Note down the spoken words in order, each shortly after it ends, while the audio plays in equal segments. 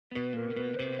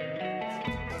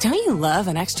Don't you love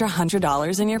an extra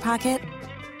 $100 in your pocket?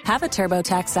 Have a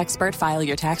TurboTax expert file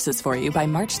your taxes for you by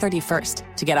March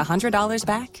 31st to get $100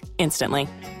 back instantly.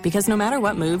 Because no matter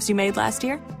what moves you made last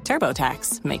year,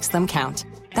 TurboTax makes them count.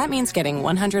 That means getting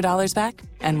 $100 back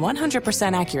and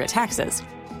 100% accurate taxes,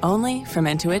 only from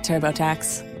Intuit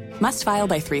TurboTax. Must file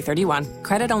by 3/31.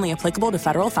 Credit only applicable to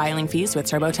federal filing fees with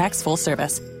TurboTax full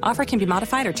service. Offer can be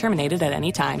modified or terminated at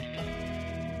any time.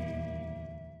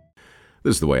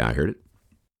 This is the way I heard it.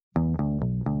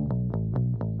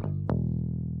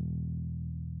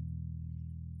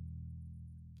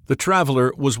 The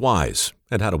traveler was wise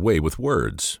and had a way with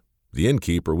words. The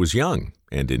innkeeper was young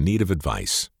and in need of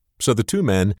advice. So the two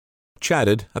men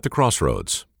chatted at the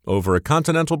Crossroads over a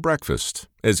continental breakfast,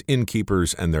 as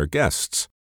innkeepers and their guests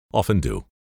often do.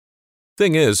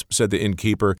 "Thing is," said the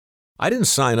innkeeper, "I didn't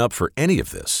sign up for any of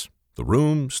this. The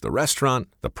rooms, the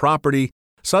restaurant, the property.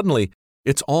 Suddenly,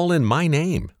 it's all in my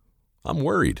name. I'm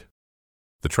worried."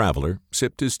 The traveler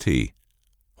sipped his tea.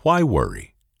 Why worry?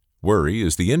 Worry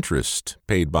is the interest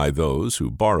paid by those who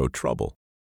borrow trouble.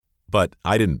 "But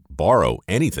I didn't borrow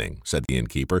anything," said the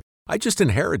innkeeper. "I just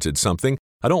inherited something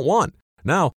I don't want.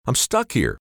 Now I'm stuck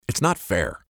here. It's not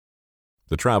fair."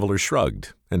 The traveler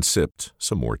shrugged and sipped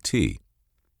some more tea.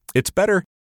 It's better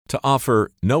to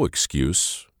offer no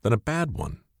excuse than a bad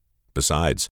one.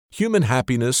 Besides, human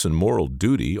happiness and moral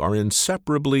duty are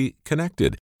inseparably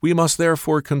connected. We must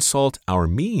therefore consult our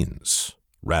means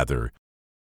rather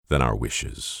than our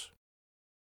wishes.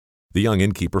 The young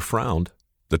innkeeper frowned.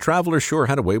 The traveler sure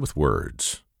had a way with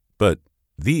words, but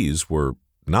these were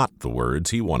not the words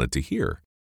he wanted to hear.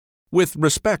 "With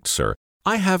respect, sir,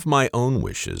 I have my own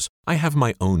wishes. I have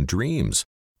my own dreams.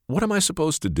 What am I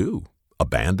supposed to do?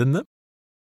 Abandon them?"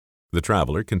 The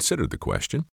traveler considered the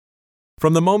question.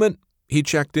 From the moment he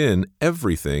checked in,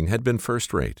 everything had been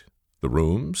first-rate. The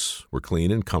rooms were clean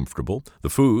and comfortable. The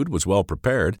food was well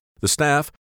prepared. The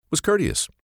staff was courteous.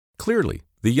 Clearly,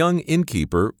 the young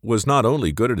innkeeper was not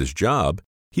only good at his job,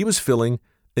 he was filling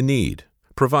a need,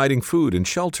 providing food and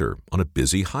shelter on a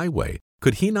busy highway.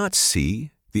 Could he not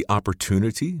see the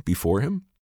opportunity before him?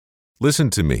 "Listen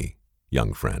to me,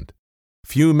 young friend.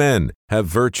 Few men have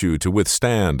virtue to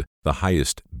withstand the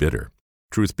highest bidder.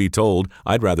 Truth be told,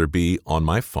 I'd rather be on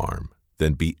my farm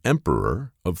than be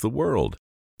emperor of the world.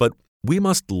 But we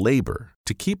must labor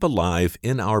to keep alive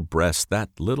in our breast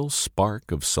that little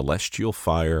spark of celestial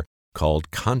fire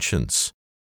called conscience,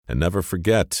 and never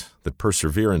forget that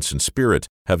perseverance and spirit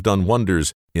have done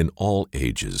wonders in all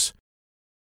ages.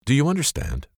 Do you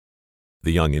understand?"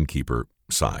 The young innkeeper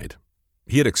sighed.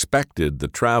 He had expected the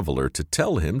traveler to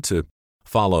tell him to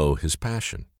follow his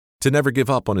passion, to never give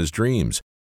up on his dreams.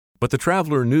 But the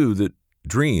traveler knew that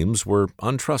dreams were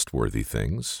untrustworthy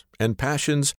things, and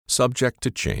passions subject to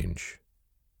change.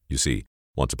 You see,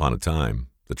 once upon a time,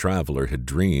 the traveler had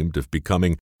dreamed of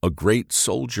becoming a great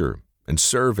soldier and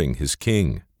serving his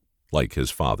king, like his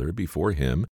father before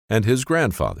him and his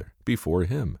grandfather before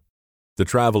him. The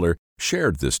traveler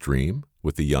shared this dream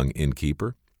with the young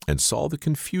innkeeper and saw the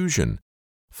confusion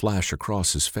flash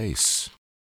across his face.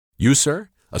 "You, sir,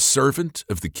 a servant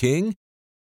of the king?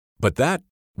 But that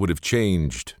would have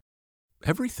changed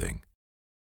everything."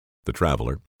 The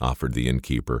traveler offered the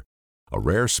innkeeper a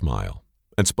rare smile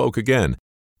and spoke again,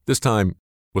 this time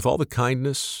with all the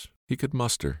kindness he could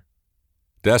muster.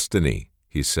 "Destiny,"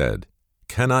 he said,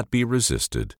 "cannot be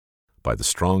resisted by the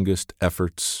strongest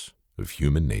efforts of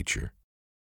human nature."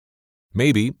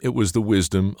 Maybe it was the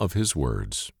wisdom of his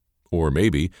words, or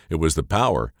maybe it was the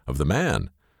power of the man.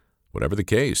 Whatever the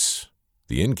case,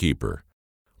 the innkeeper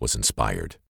was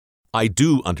inspired. "I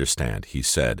do understand," he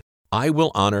said. "I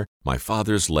will honor my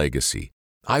father's legacy.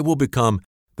 I will become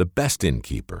the best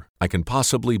innkeeper I can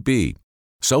possibly be.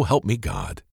 So help me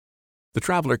God." The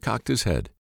traveler cocked his head.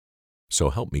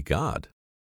 So help me God.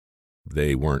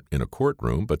 They weren't in a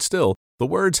courtroom, but still, the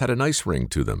words had a nice ring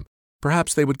to them.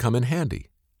 Perhaps they would come in handy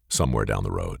somewhere down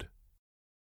the road.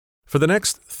 For the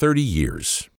next 30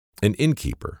 years, an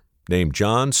innkeeper named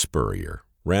John Spurrier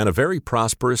ran a very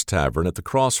prosperous tavern at the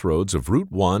crossroads of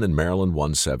Route 1 and Maryland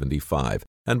 175,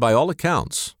 and by all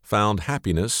accounts found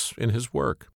happiness in his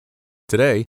work.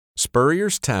 Today,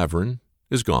 Spurrier's Tavern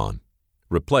is gone,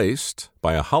 replaced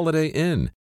by a Holiday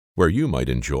Inn, where you might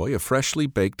enjoy a freshly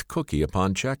baked cookie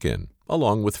upon check-in,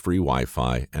 along with free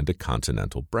Wi-Fi and a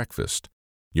continental breakfast.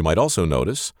 You might also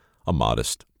notice a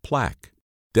modest plaque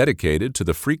dedicated to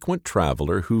the frequent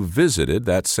traveler who visited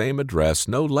that same address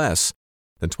no less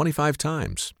than 25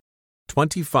 times.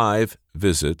 25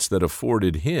 visits that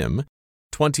afforded him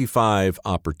 25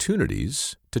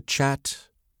 opportunities to chat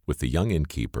with the young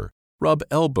innkeeper, rub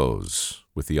elbows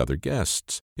with the other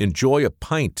guests, enjoy a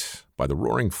pint by the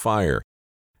roaring fire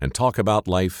and talk about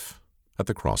life at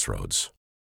the Crossroads.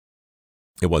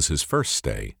 It was his first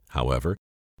stay, however,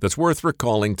 that's worth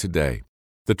recalling today.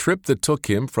 The trip that took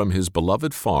him from his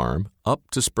beloved farm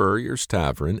up to Spurrier's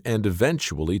Tavern and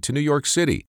eventually to New York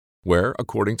City, where,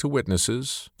 according to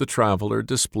witnesses, the traveler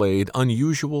displayed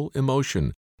unusual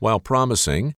emotion while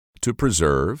promising to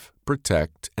preserve,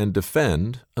 protect, and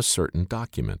defend a certain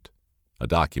document, a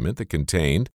document that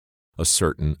contained a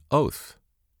certain oath,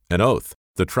 an oath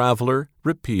the traveler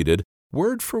repeated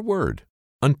word for word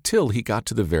until he got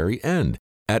to the very end,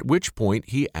 at which point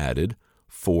he added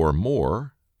 4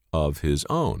 more of his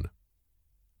own.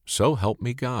 So help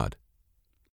me God.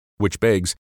 Which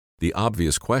begs the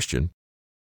obvious question,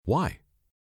 why?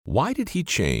 Why did he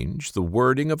change the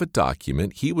wording of a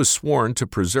document he was sworn to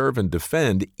preserve and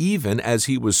defend even as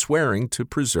he was swearing to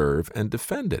preserve and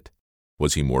defend it?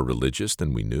 Was he more religious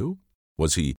than we knew?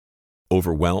 Was he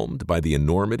overwhelmed by the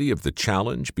enormity of the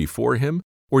challenge before him?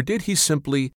 Or did he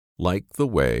simply like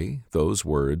the way those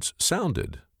words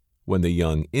sounded when the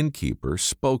young innkeeper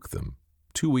spoke them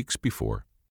 2 weeks before?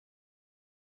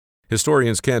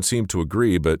 Historians can't seem to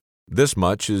agree, but this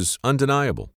much is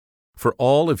undeniable. For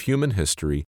all of human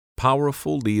history,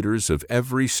 powerful leaders of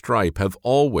every stripe have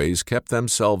always kept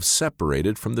themselves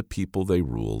separated from the people they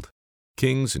ruled.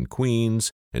 Kings and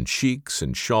queens and sheiks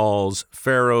and shawls,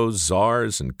 pharaohs,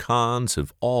 czars, and khans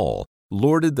have all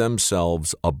lorded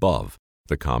themselves above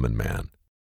the common man.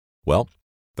 Well,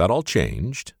 that all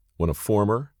changed when a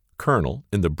former colonel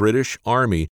in the British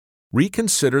Army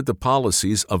reconsidered the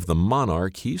policies of the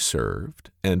monarch he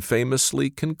served and famously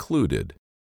concluded,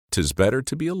 "'Tis better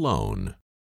to be alone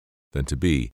than to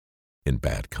be in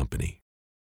bad company."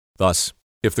 Thus,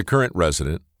 if the current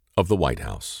resident of the White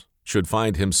House should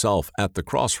find himself at the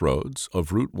crossroads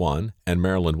of Route 1 and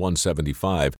Maryland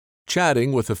 175,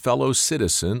 chatting with a fellow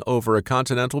citizen over a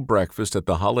continental breakfast at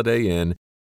the Holiday Inn,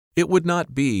 it would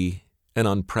not be an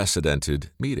unprecedented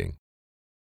meeting.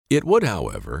 It would,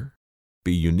 however,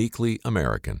 be uniquely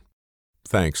American,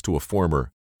 thanks to a former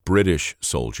British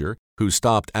soldier who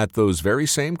stopped at those very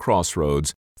same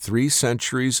crossroads 3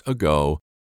 centuries ago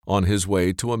on his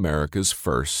way to America's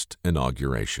first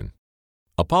inauguration.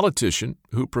 A politician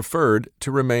who preferred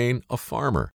to remain a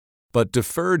farmer, but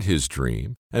deferred his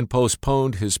dream and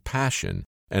postponed his passion,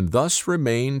 and thus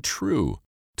remained true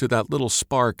to that little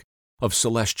spark of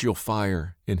celestial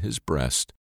fire in his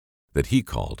breast that he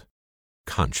called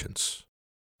conscience.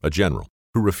 A general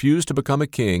who refused to become a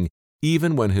king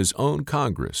even when his own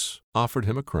Congress offered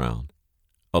him a crown.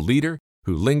 A leader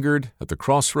who lingered at the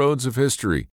crossroads of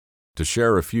history to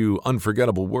share a few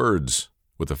unforgettable words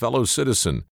with a fellow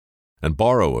citizen and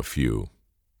borrow a few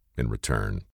in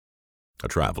return. A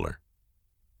traveler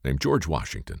named George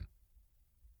Washington.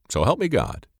 So help me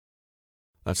God.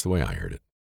 That's the way I heard it.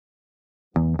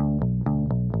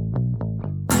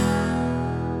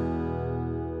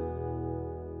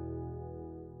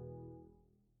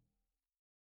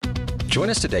 Join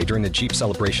us today during the Jeep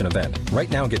Celebration event. Right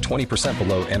now, get 20%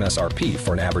 below MSRP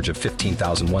for an average of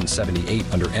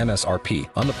 $15,178 under MSRP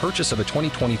on the purchase of a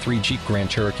 2023 Jeep Grand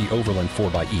Cherokee Overland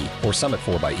 4xE or Summit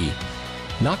 4xE.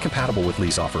 Not compatible with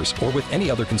lease offers or with any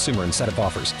other consumer incentive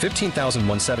offers.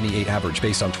 $15,178 average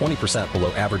based on 20%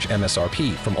 below average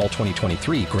MSRP from all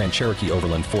 2023 Grand Cherokee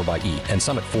Overland 4xE and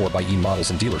Summit 4xE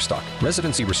models in dealer stock.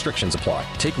 Residency restrictions apply.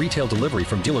 Take retail delivery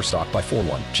from dealer stock by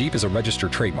 4/1. Jeep is a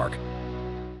registered trademark.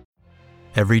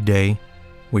 Every day,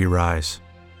 we rise,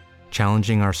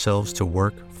 challenging ourselves to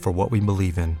work for what we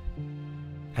believe in.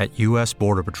 At U.S.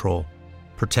 Border Patrol,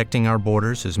 protecting our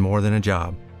borders is more than a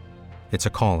job. It's a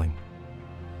calling.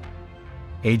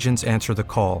 Agents answer the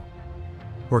call,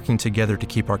 working together to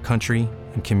keep our country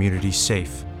and communities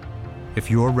safe. If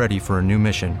you're ready for a new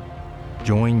mission,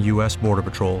 join U.S. Border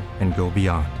Patrol and go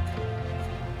beyond.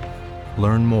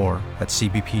 Learn more at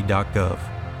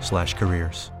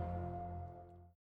cbp.gov/careers.